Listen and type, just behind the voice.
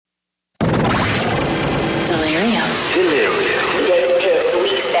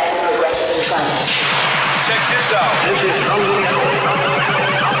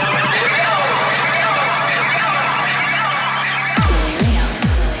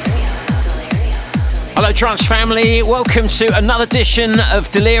Hello Trance family, welcome to another edition of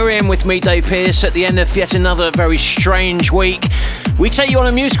Delirium with me, Dave Pearce, at the end of yet another very strange week. We take you on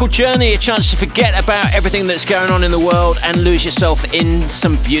a musical journey, a chance to forget about everything that's going on in the world and lose yourself in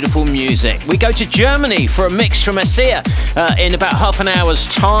some beautiful music. We go to Germany for a mix from Asia in about half an hour's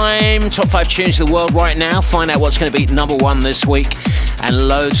time. Top 5 tunes of the world right now, find out what's going to be number 1 this week, and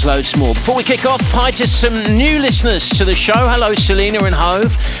loads more. Before we kick off, hi to some new listeners to the show. Hello Selena and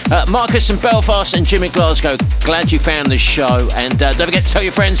Hove, Marcus in Belfast and Jim in Glasgow. Glad you found the show, and don't forget to tell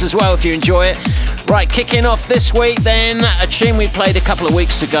your friends as well if you enjoy it. Right, kicking off this week then, a tune we played a couple of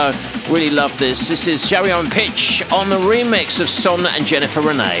weeks ago. Really love this. This is Jerry on Pitch on the remix of Son and Jennifer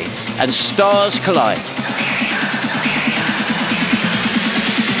Renee and Stars Collide.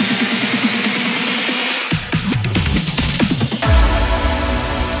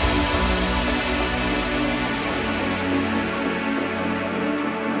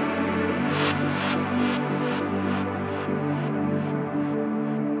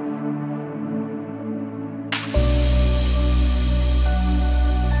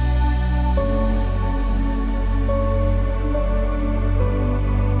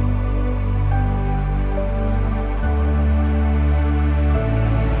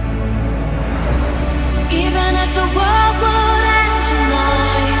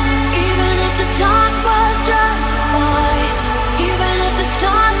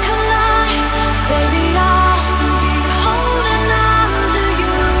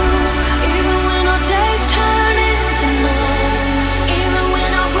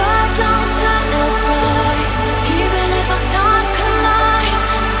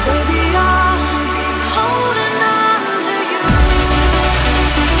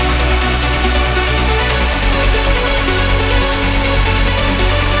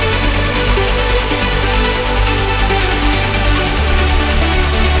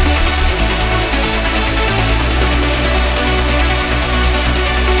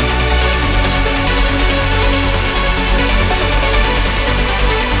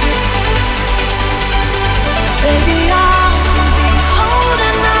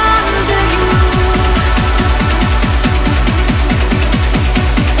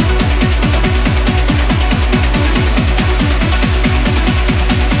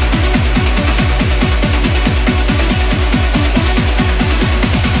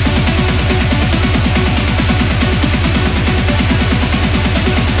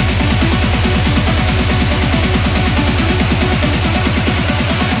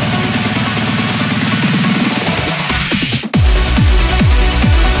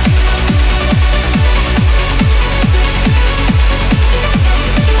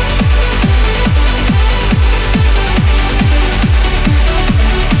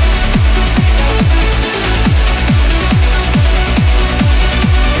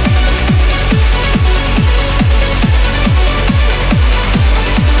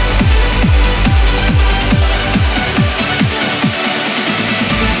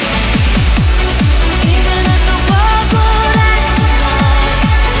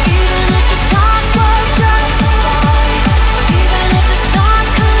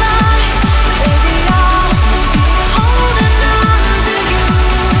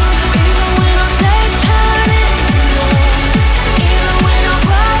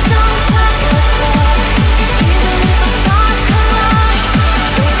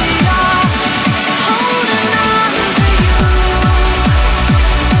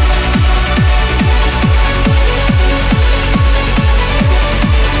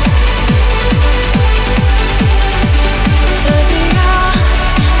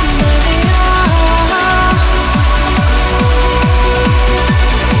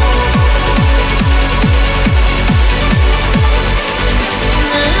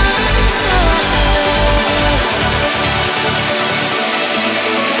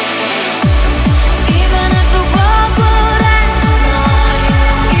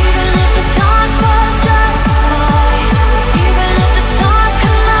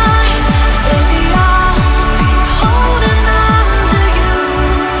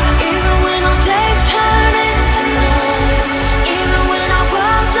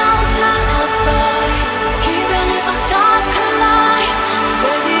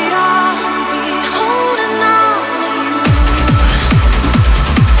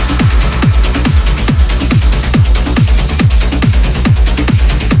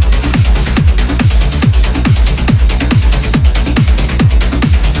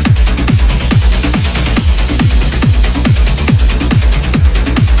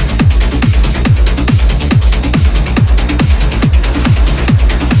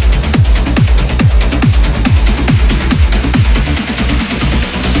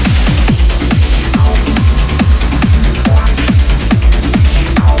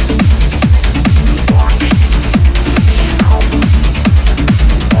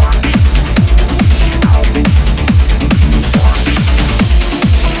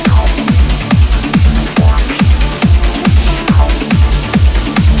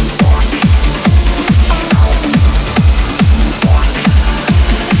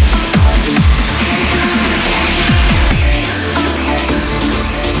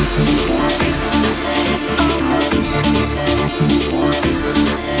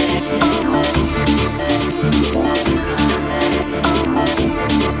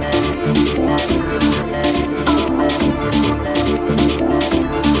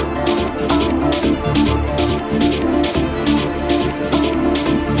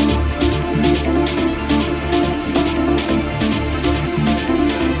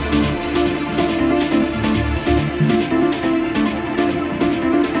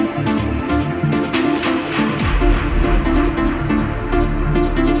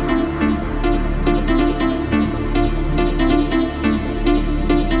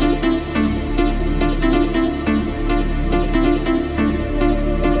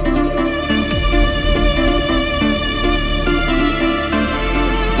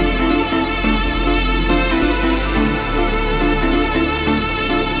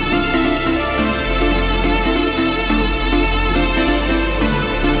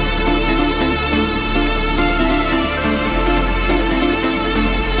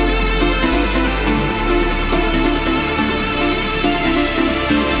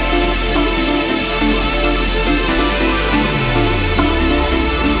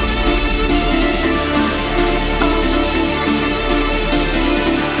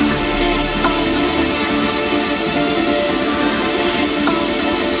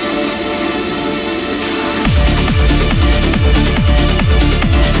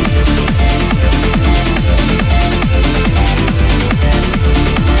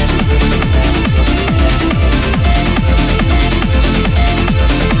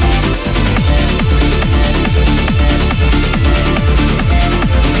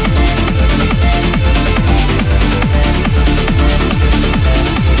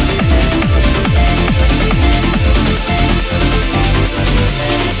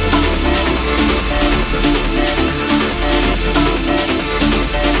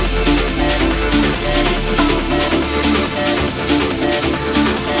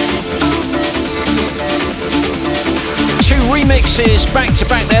 remixes back to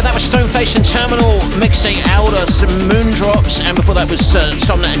back there. That was Stoneface and Terminal mixing Aldous and Moondrops, and before that was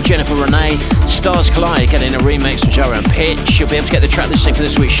Somnat and Jennifer Renee. Stars Collide getting a remix from Joe and Pitch. You'll be able to get the track listing for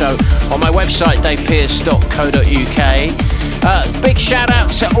this week's show on my website, davepearce.co.uk. Big shout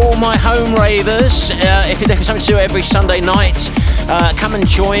out to all my home ravers. If you're looking for something to do every Sunday night, come and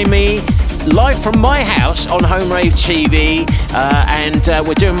join me live from my house on Home Rave TV, and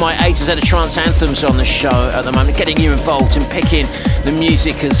we're doing my A to Z of trance anthems on the show at the moment, getting you involved and picking the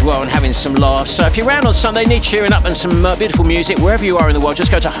music as well and having some laughs. So if you're around on Sunday, need cheering up and some beautiful music wherever you are in the world,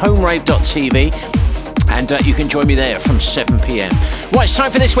 just go to homerave.tv and you can join me there from 7 p.m. Right, it's time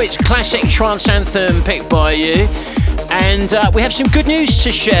for this week's classic trance anthem picked by you. And we have some good news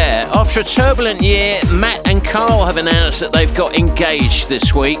to share. After a turbulent year, Matt and Carl have announced that they've got engaged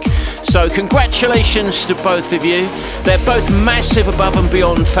this week. So congratulations to both of you. They're both massive Above and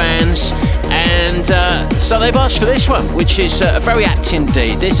Beyond fans. And so they've asked for this one, which is very apt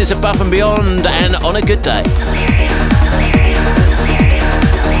indeed. This is Above and Beyond and On a Good Day.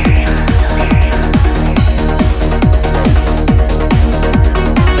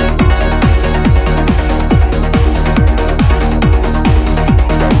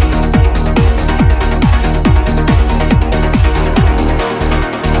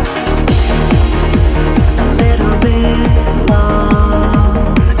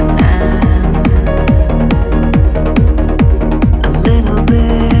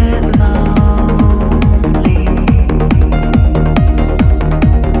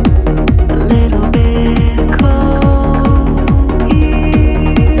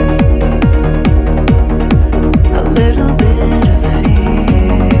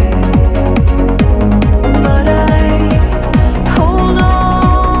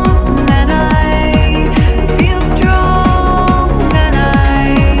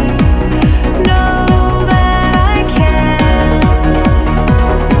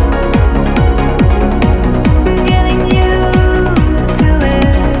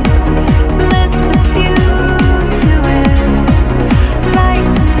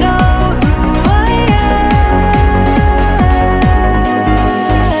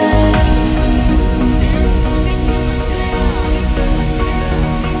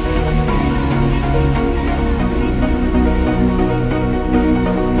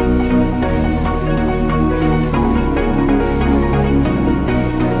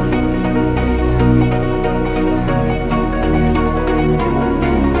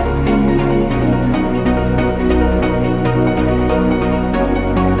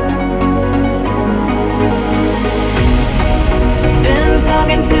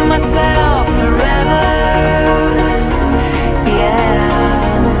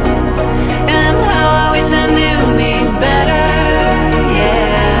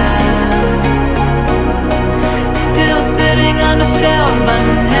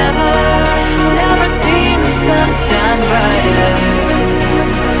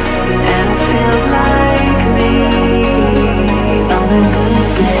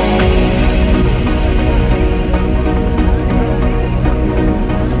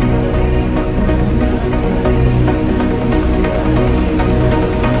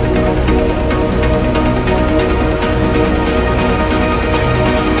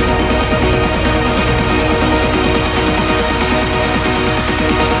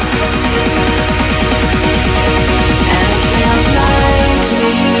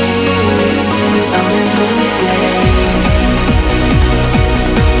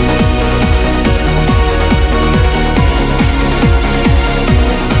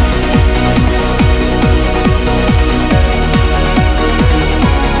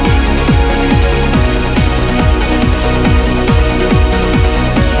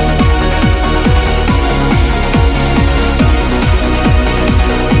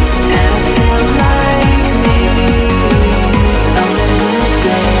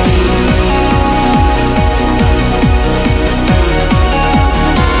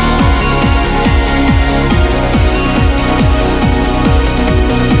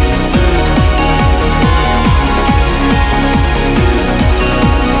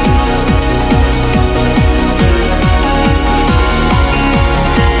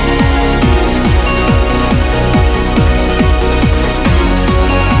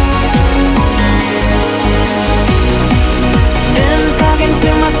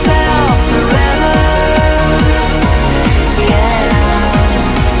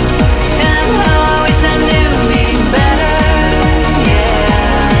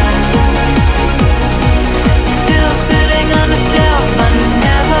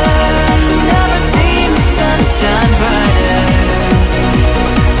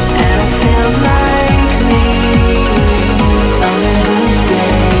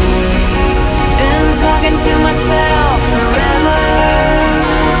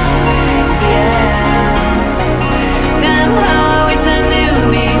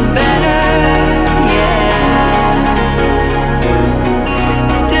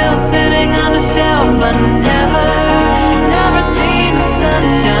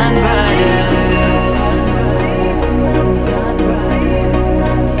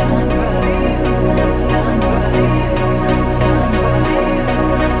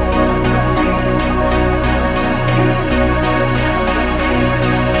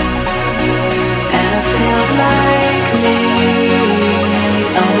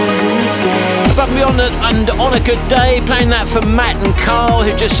 and on a good day, playing that for Matt and Carl,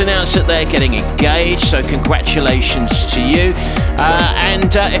 who just announced that they're getting engaged, so congratulations to you.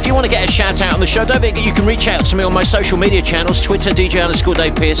 And if you want to get a shout out on the show, don't forget you can reach out to me on my social media channels, Twitter,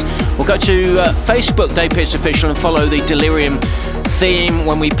 DJ_Dave Pearce, or go to Facebook, Dave Pearce Official, and follow the Delirium theme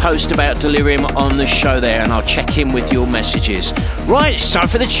when we post about Delirium on the show there, and I'll check in with your messages. Right, it's time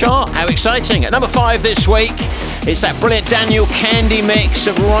for the chart. How exciting. At number 5 this week, it's that brilliant Daniel Kandi mix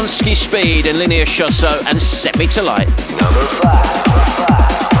of Ronski Speed and Linear Shosso and Set Me to Light. Number 5.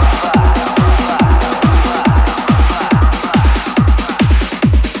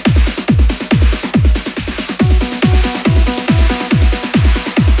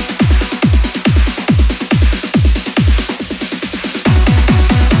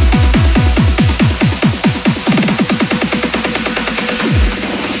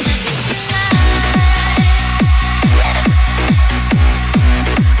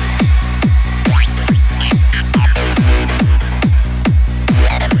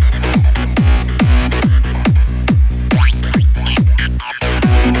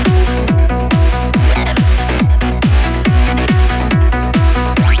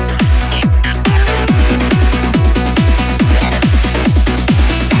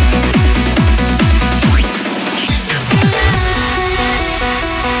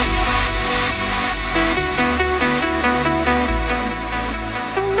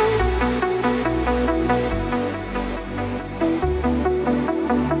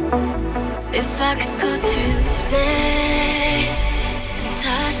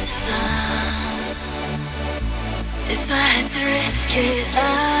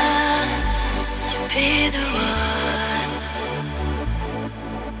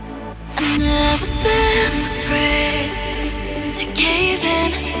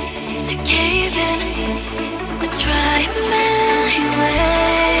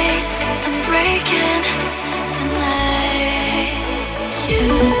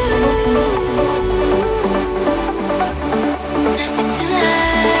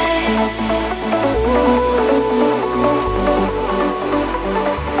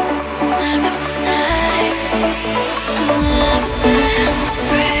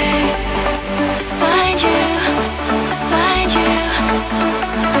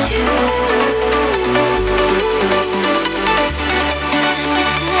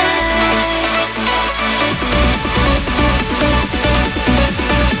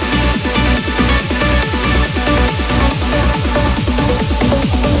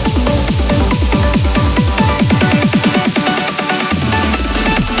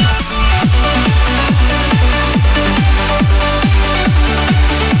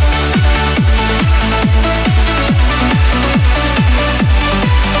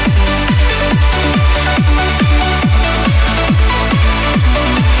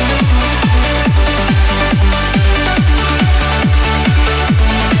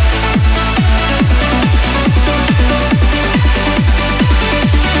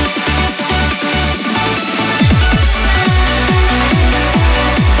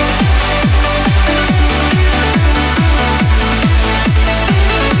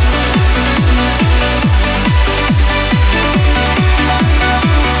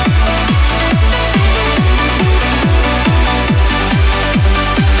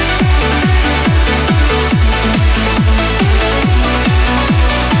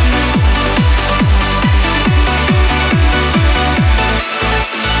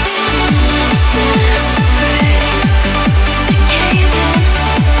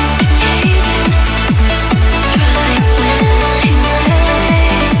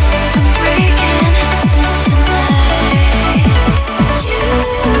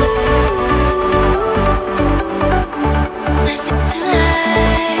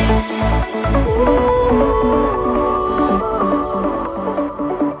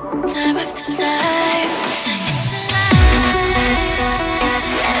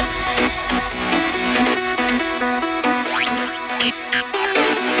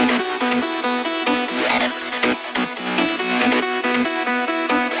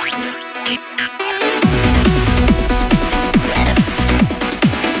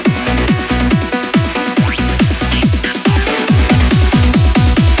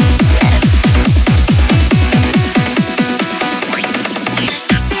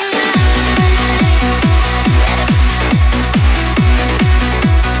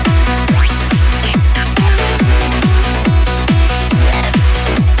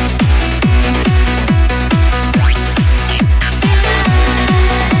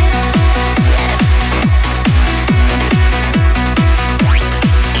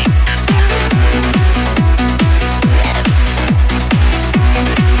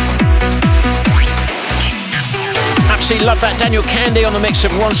 Absolutely love that. Daniel Candy on the mix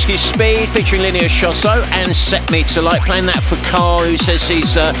of Ronsky Speed featuring Linear Shosso and Set Me to Light. Playing that for Carl, who says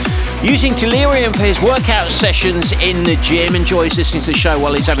he's using Delirium for his workout sessions in the gym. Enjoys listening to the show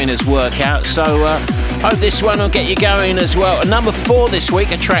while he's having his workout. So hope this one will get you going as well. At number 4 this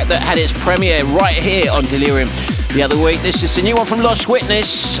week, a track that had its premiere right here on Delirium the other week. This is the new one from Lost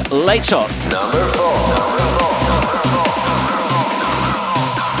Witness, Late On. Number 4.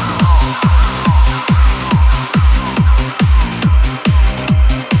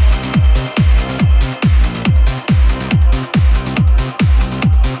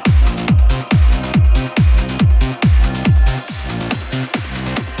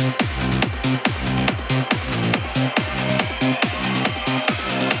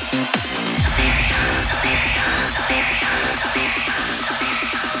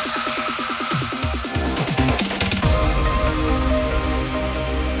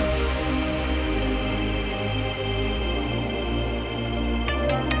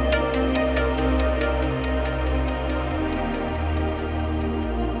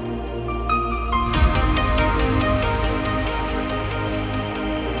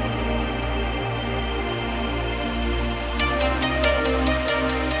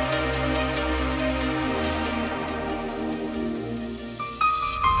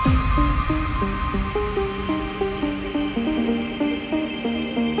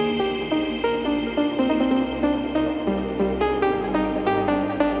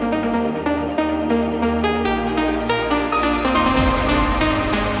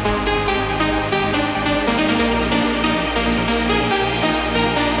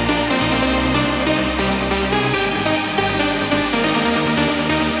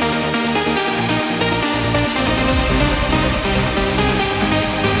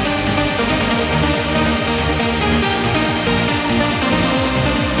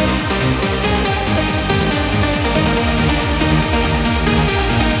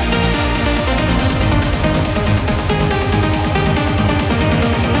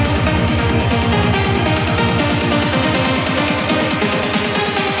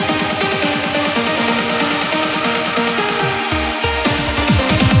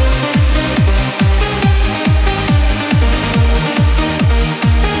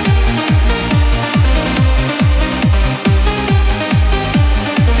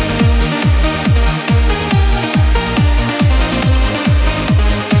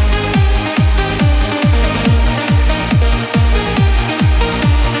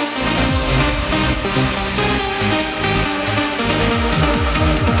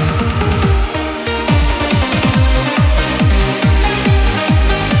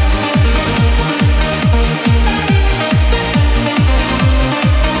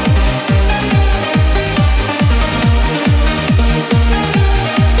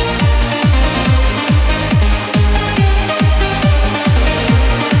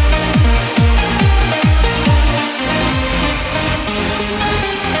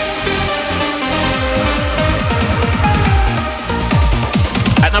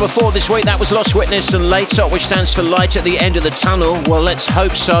 Number 4 this week, that was Lost Witness and Later, which stands for Light at the End of the Tunnel. Well, let's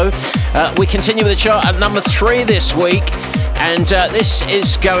hope so. We continue with the chart at number 3 this week, and this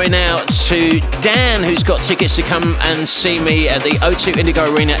is going out to Dan, who's got tickets to come and see me at the O2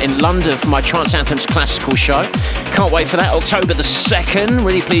 Indigo Arena in London for my Trance Anthems Classical show. Can't wait for that, October the 2nd.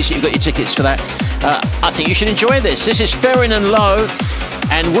 Really pleased that you've got your tickets for that. I think you should enjoy this. This is Ferrin and Low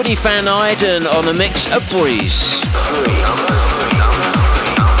and Woody Van Eyden on the mix of Breeze.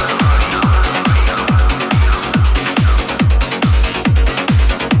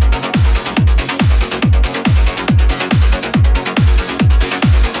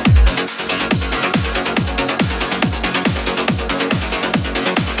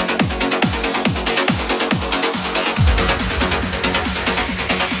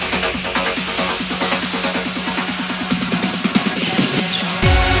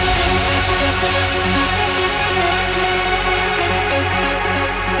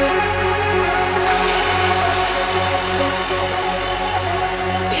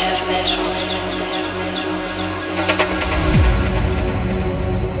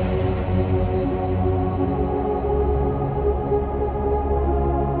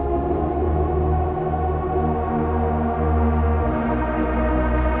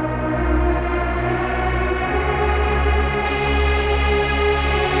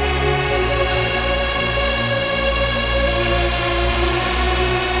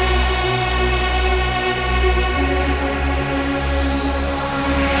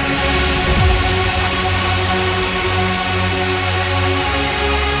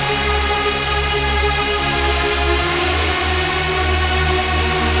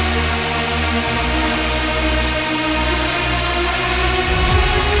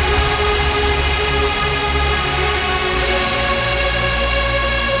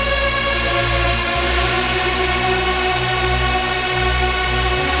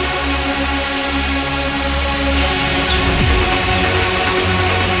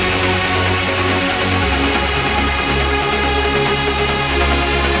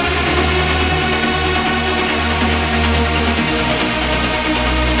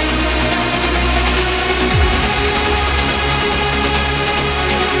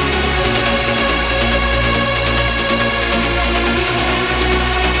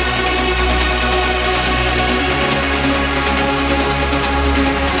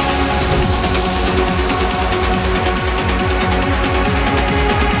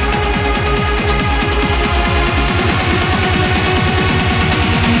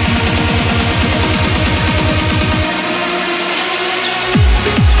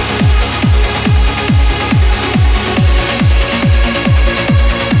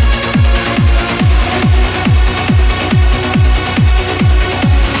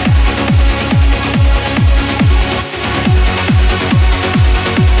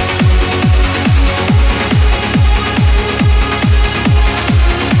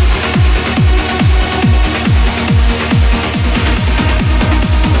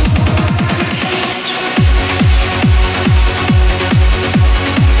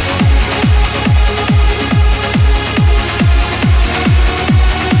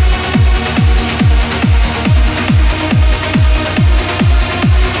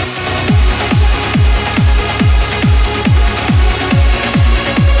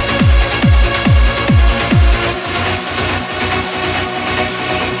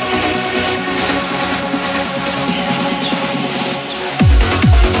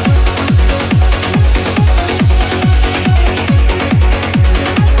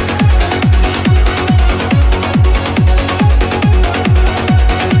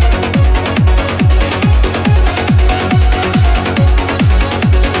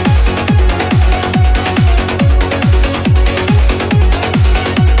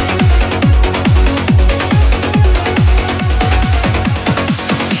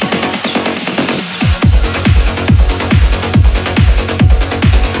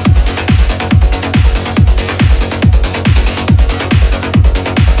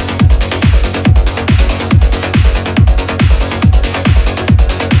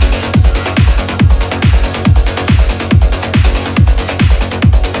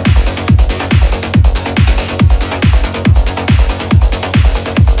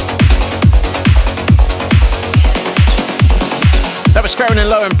 Marilyn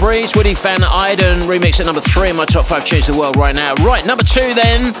Lowe and Breeze, Woody Van Eyden remix at number 3 in my top 5 tunes of the world right now. Right, number 2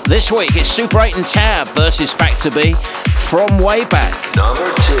 then, this week, it's Super 8 and Tab versus Factor B from way back.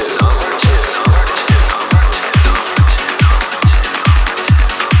 Number 2.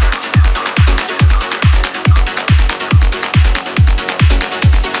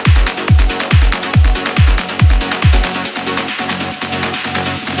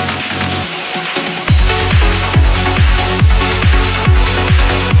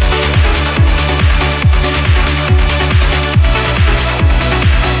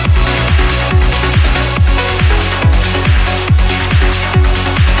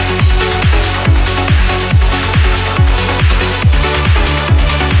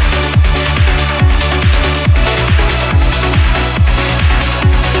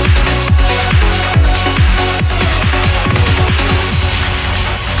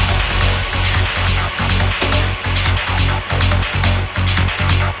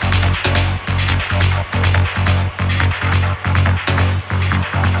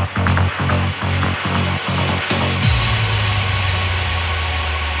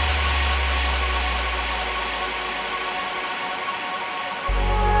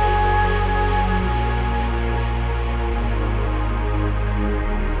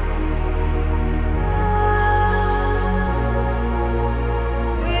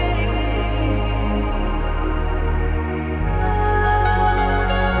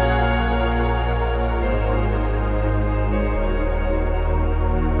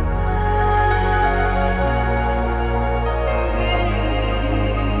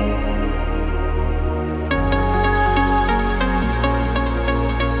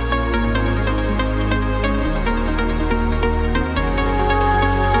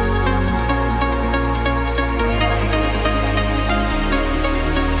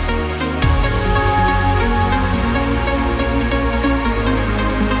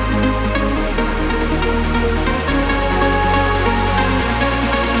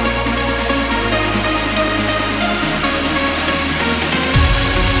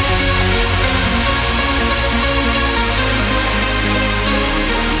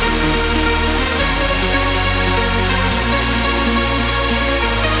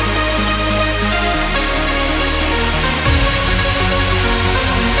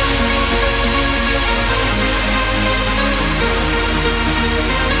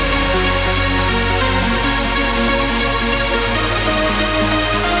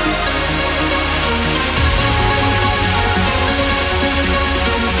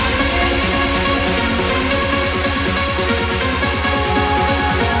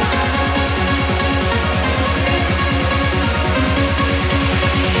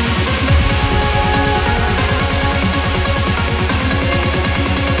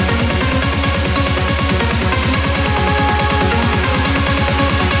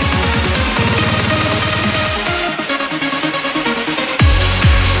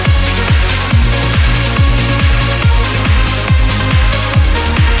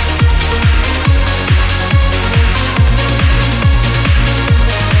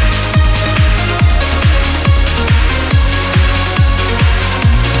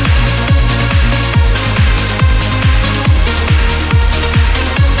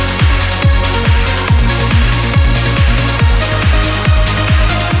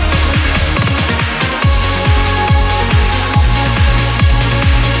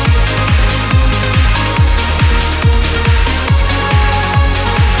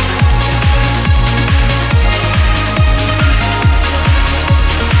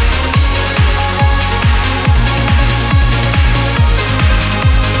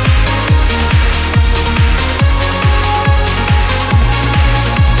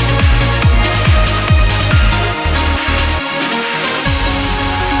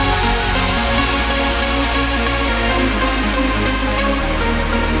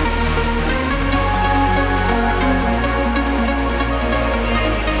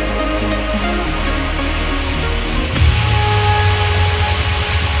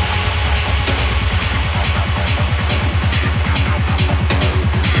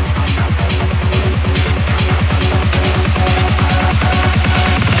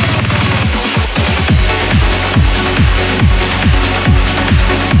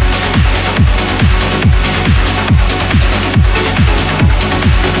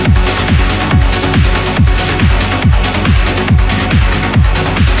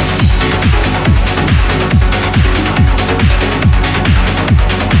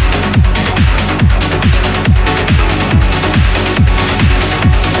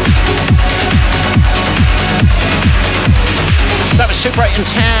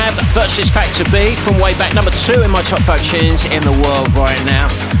 Jason Tab versus Factor B from way back, number 2 in my top 5 tunes in the world right now.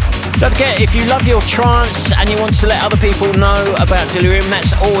 Don't forget, if you love your trance and you want to let other people know about Delirium,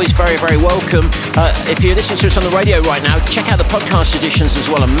 that's always very, very welcome. If you're listening to us on the radio right now, check out the podcast editions as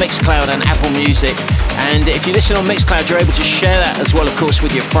well on Mixcloud and Apple Music. And if you listen on Mixcloud, you're able to share that as well, of course,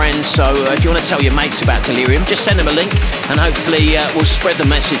 with your friends. So if you want to tell your mates about Delirium, just send them a link and hopefully we'll spread the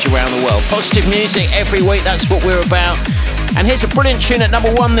message around the world. Positive music every week, that's what we're about. And here's a brilliant tune at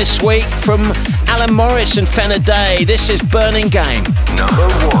number 1 this week from Alan Morris and Fenner Day. This is Burning Game. Number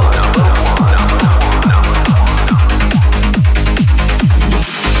 1.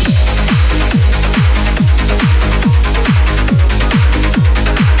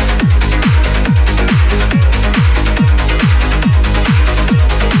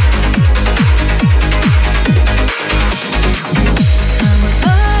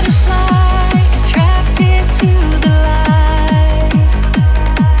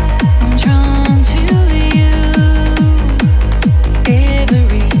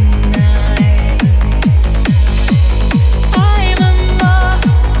 Every night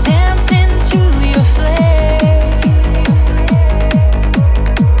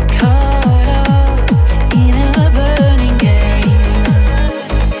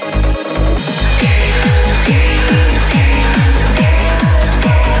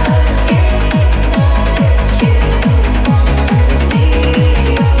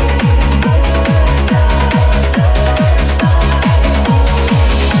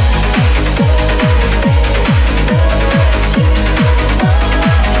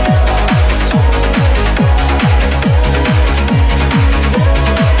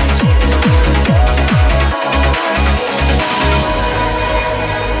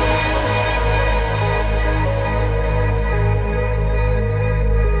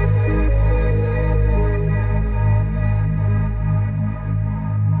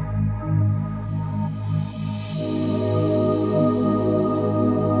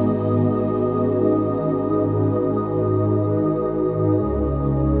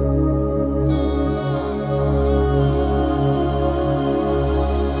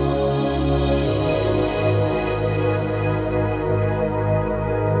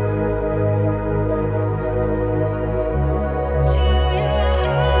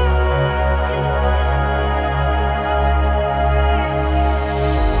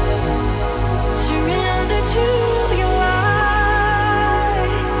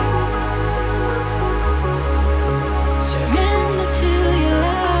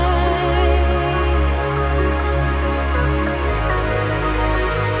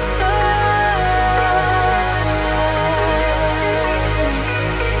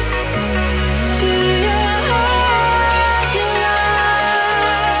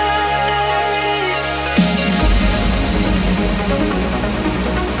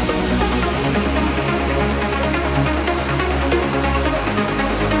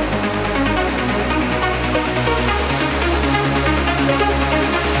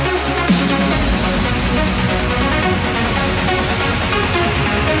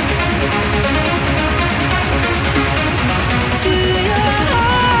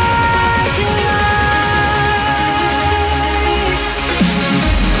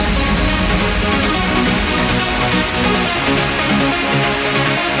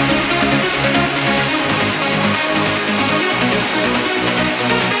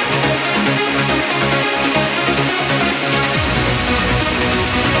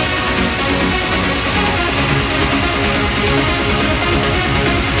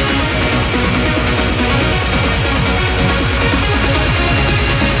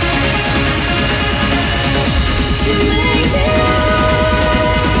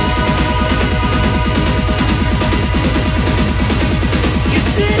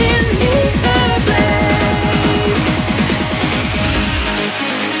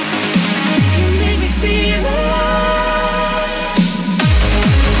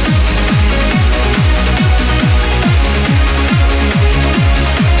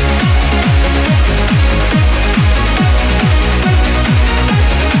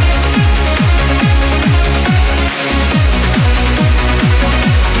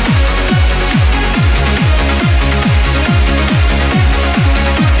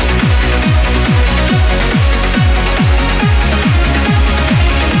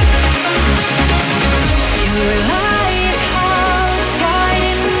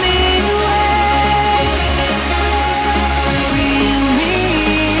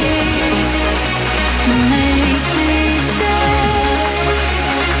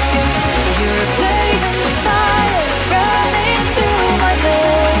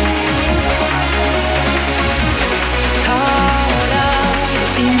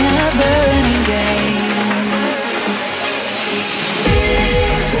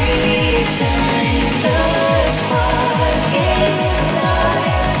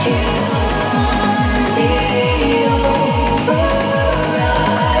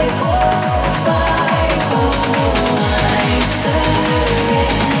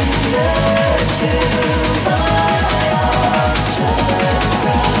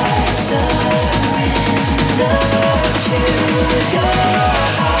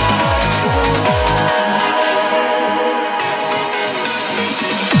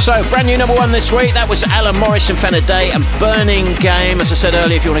So, brand new number 1 this week. That was Alan Morris and Fenner Day and Burning Game. As I said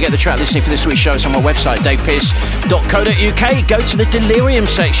earlier, if you want to get the track listing for this week's show, it's on my website, davepearce.co.uk. Go to the Delirium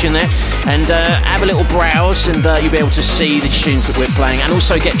section there and have a little browse, and you'll be able to see the tunes that we're playing and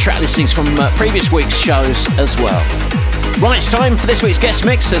also get track listings from previous week's shows as well. Right, it's time for this week's guest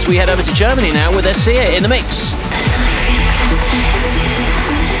mix as we head over to Germany now with Sia in the mix.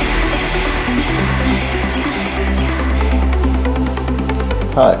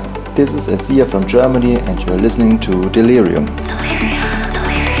 Hi, this is Sia from Germany and you're listening to Delirium.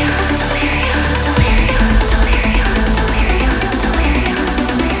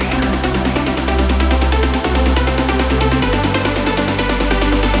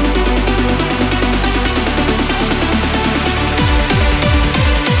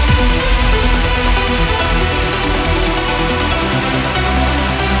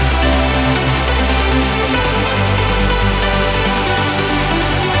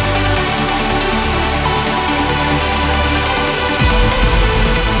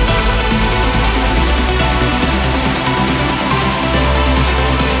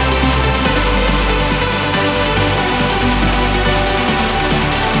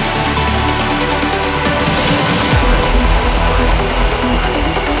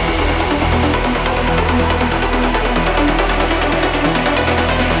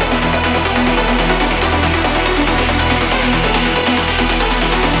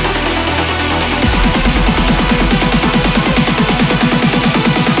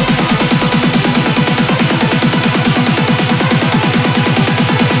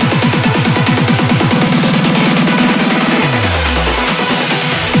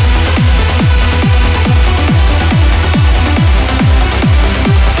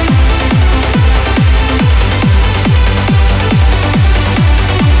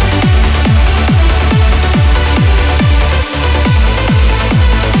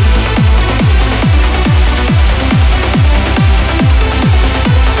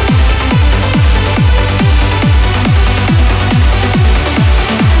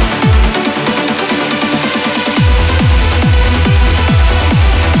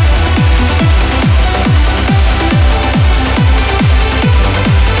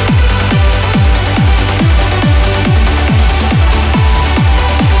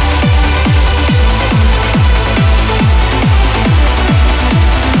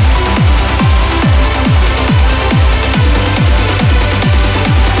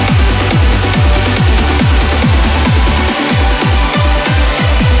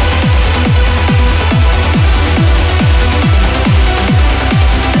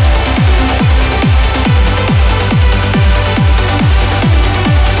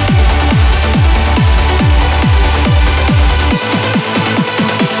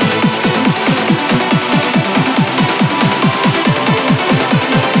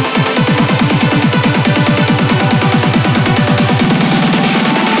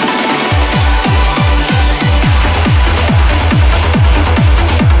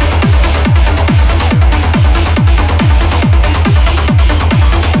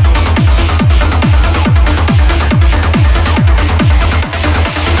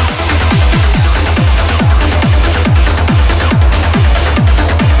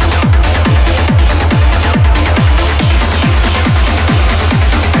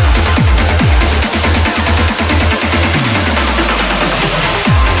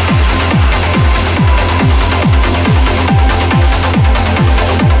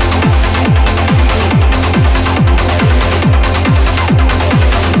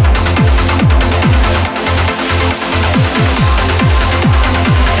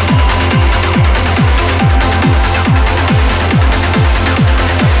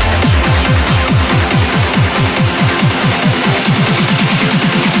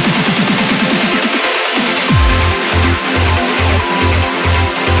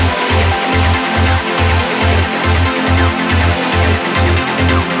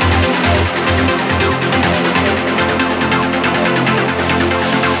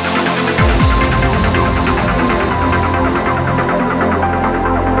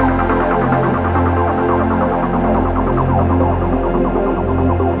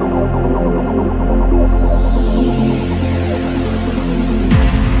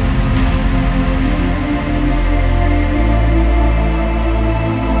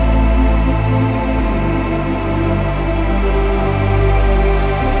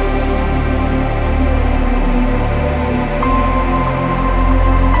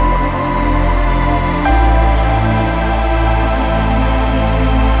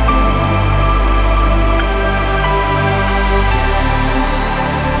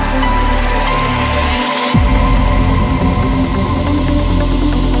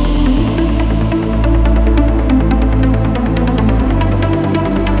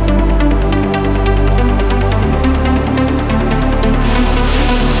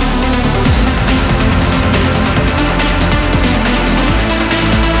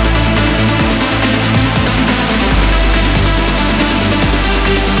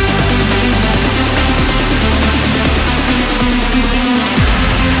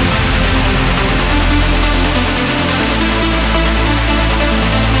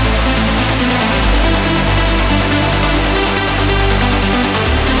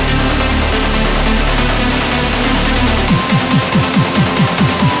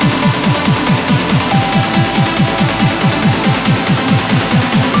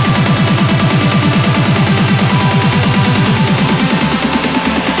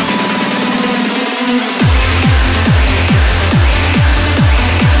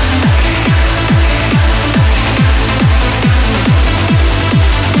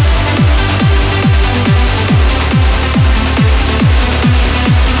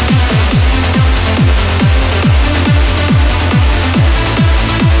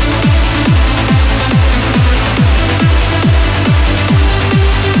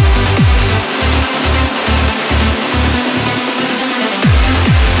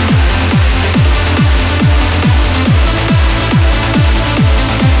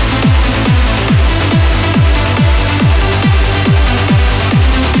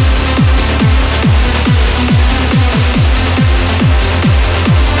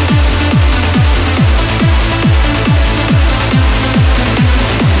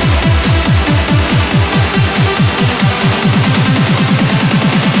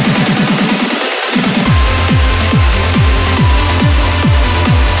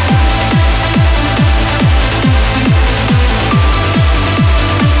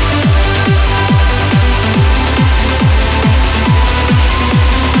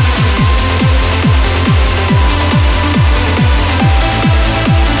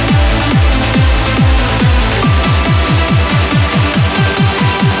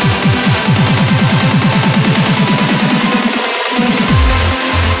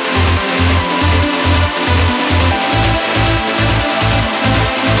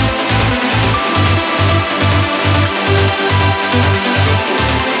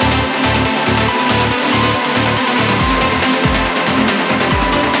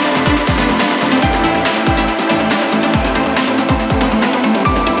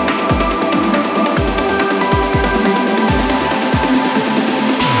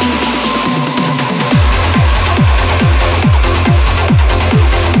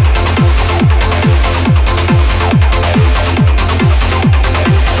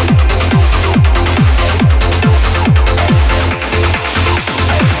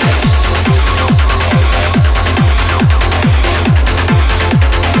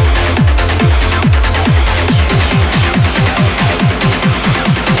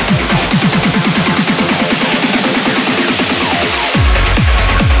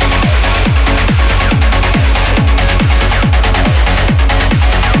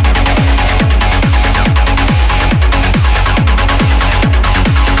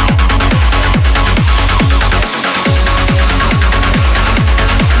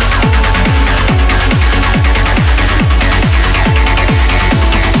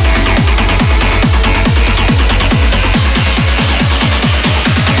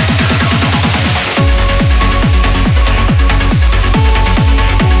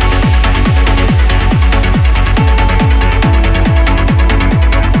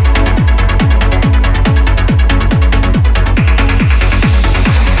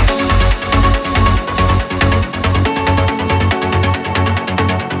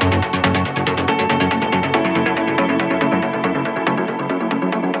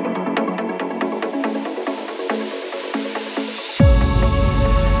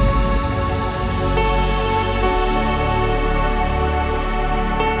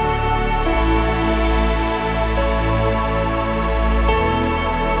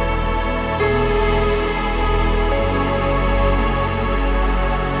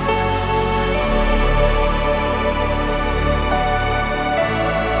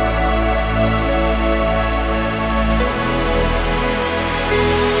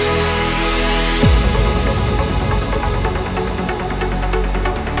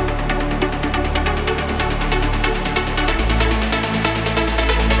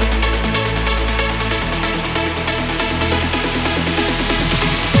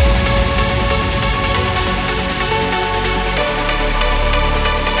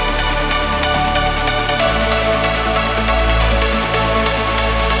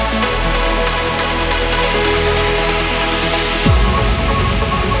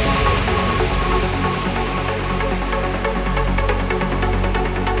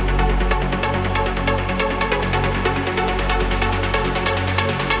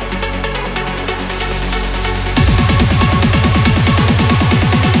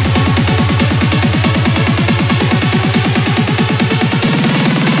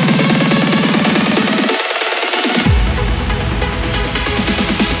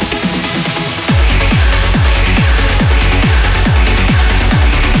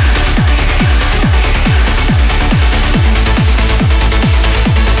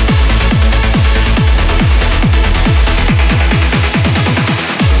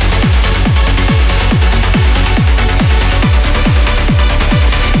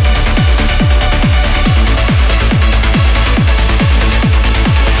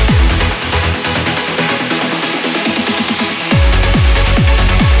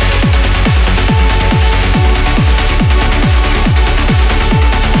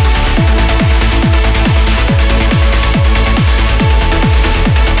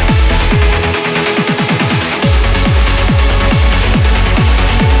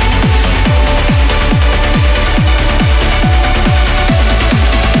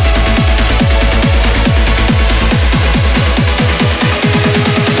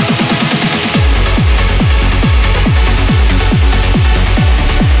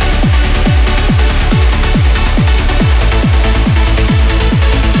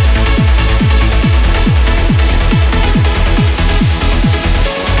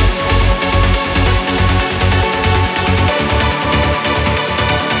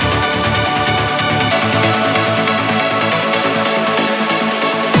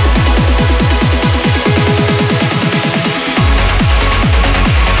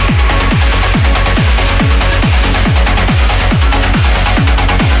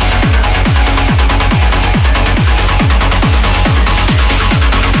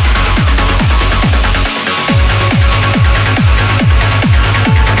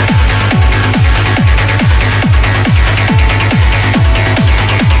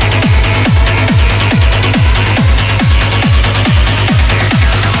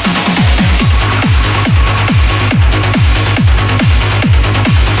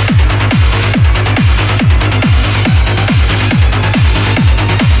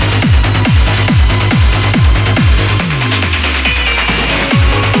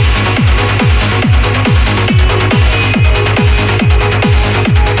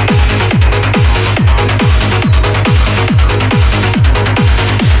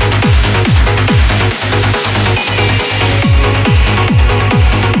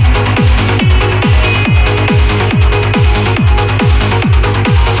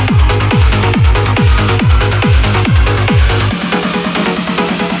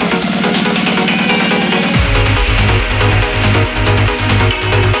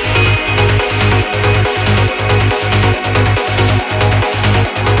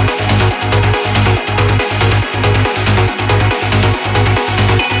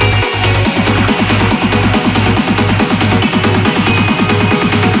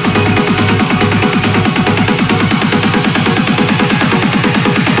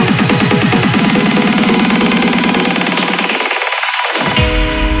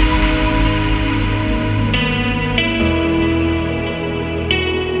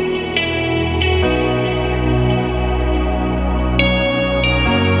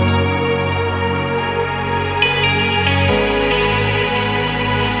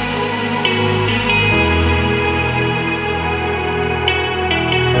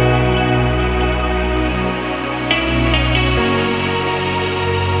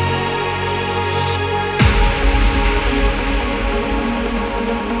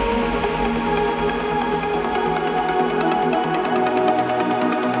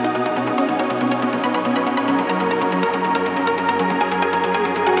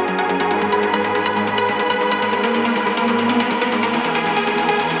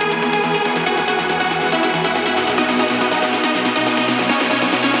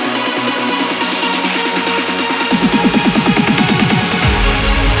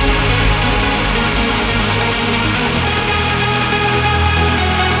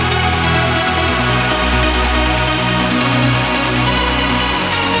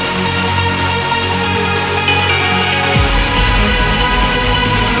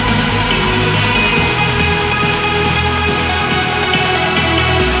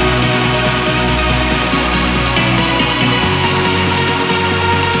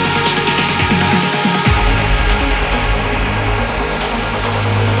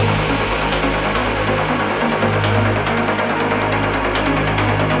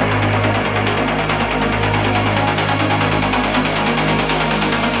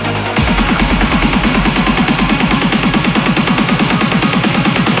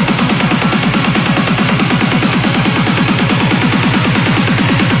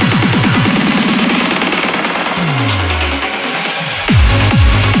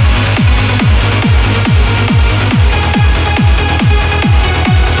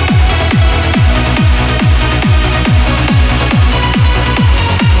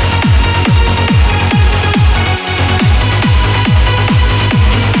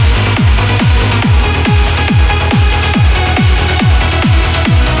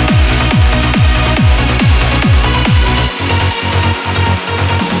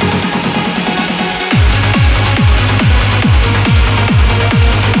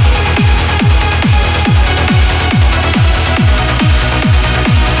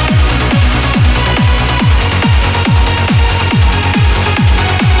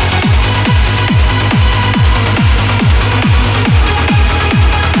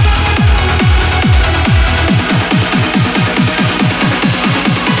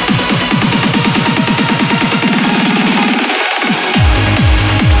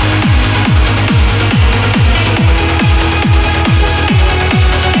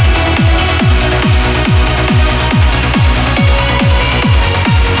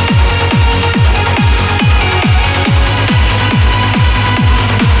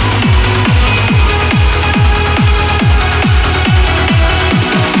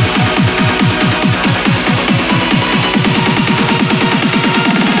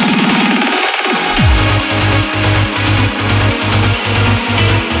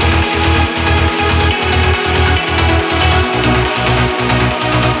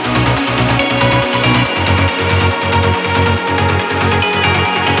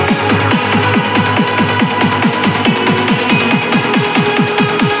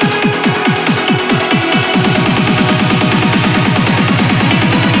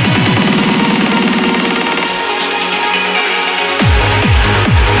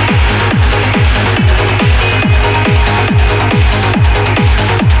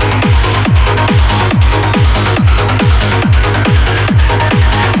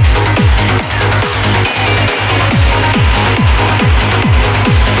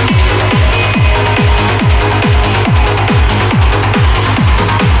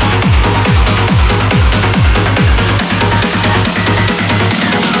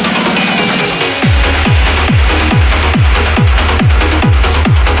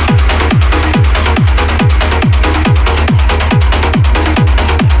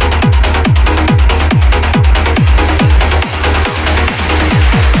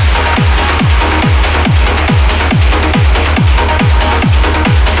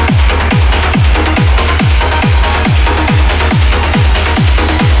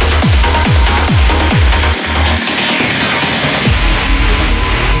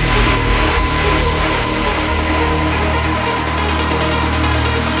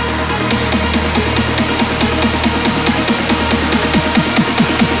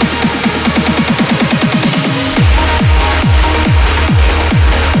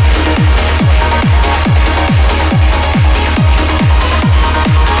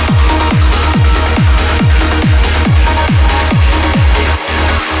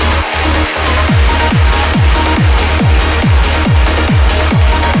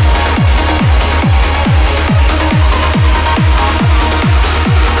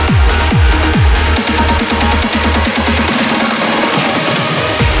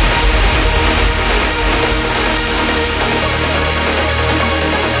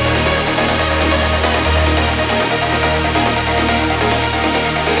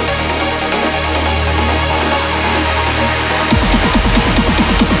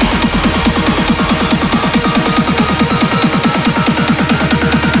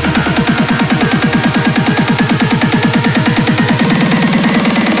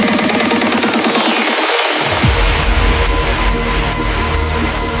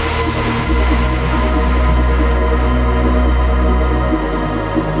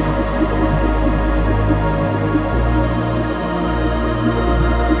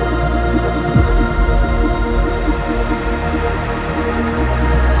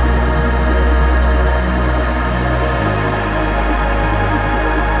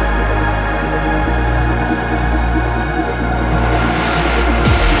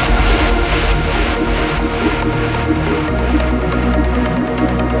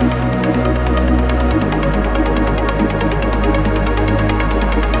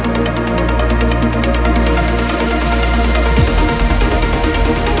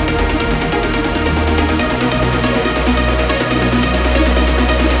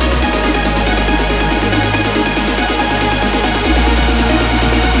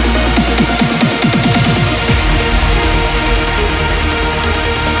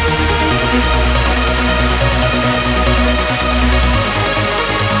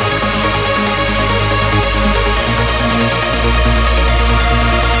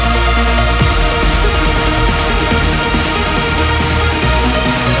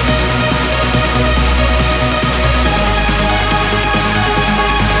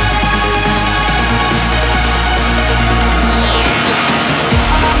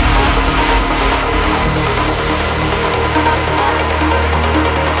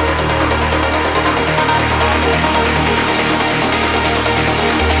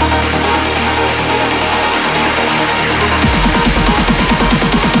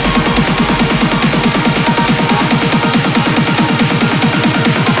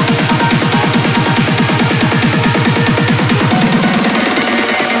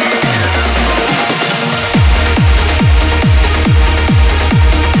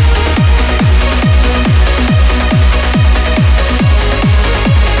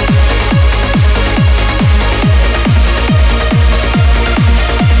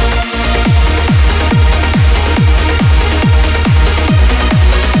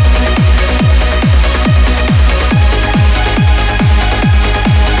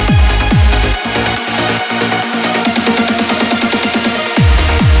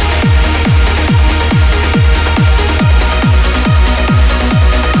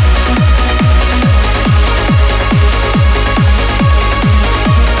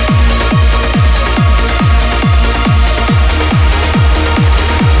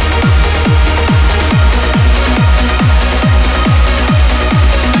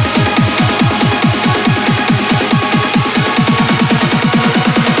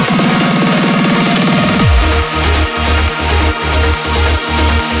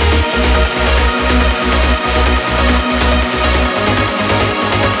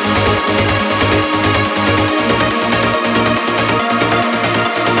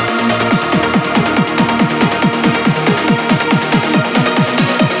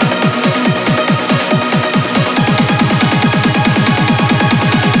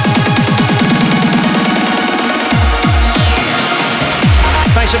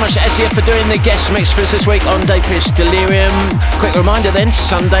 so much to SEF for doing the guest mix for us this week on Dave Pearce Delirium. Quick reminder then,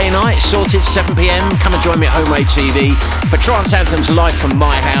 Sunday night, sorted 7pm. Come and join me at Homemade TV for Trance Anthems live from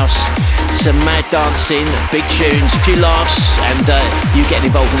my house. Some mad dancing, big tunes, a few laughs, and you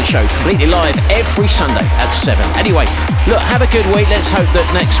getting involved in the show completely live every Sunday at 7. Anyway, look, have a good week. Let's hope that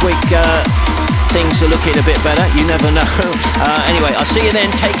next week things are looking a bit better. You never know. Anyway, I'll see you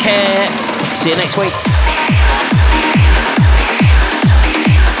then. Take care. See you next week.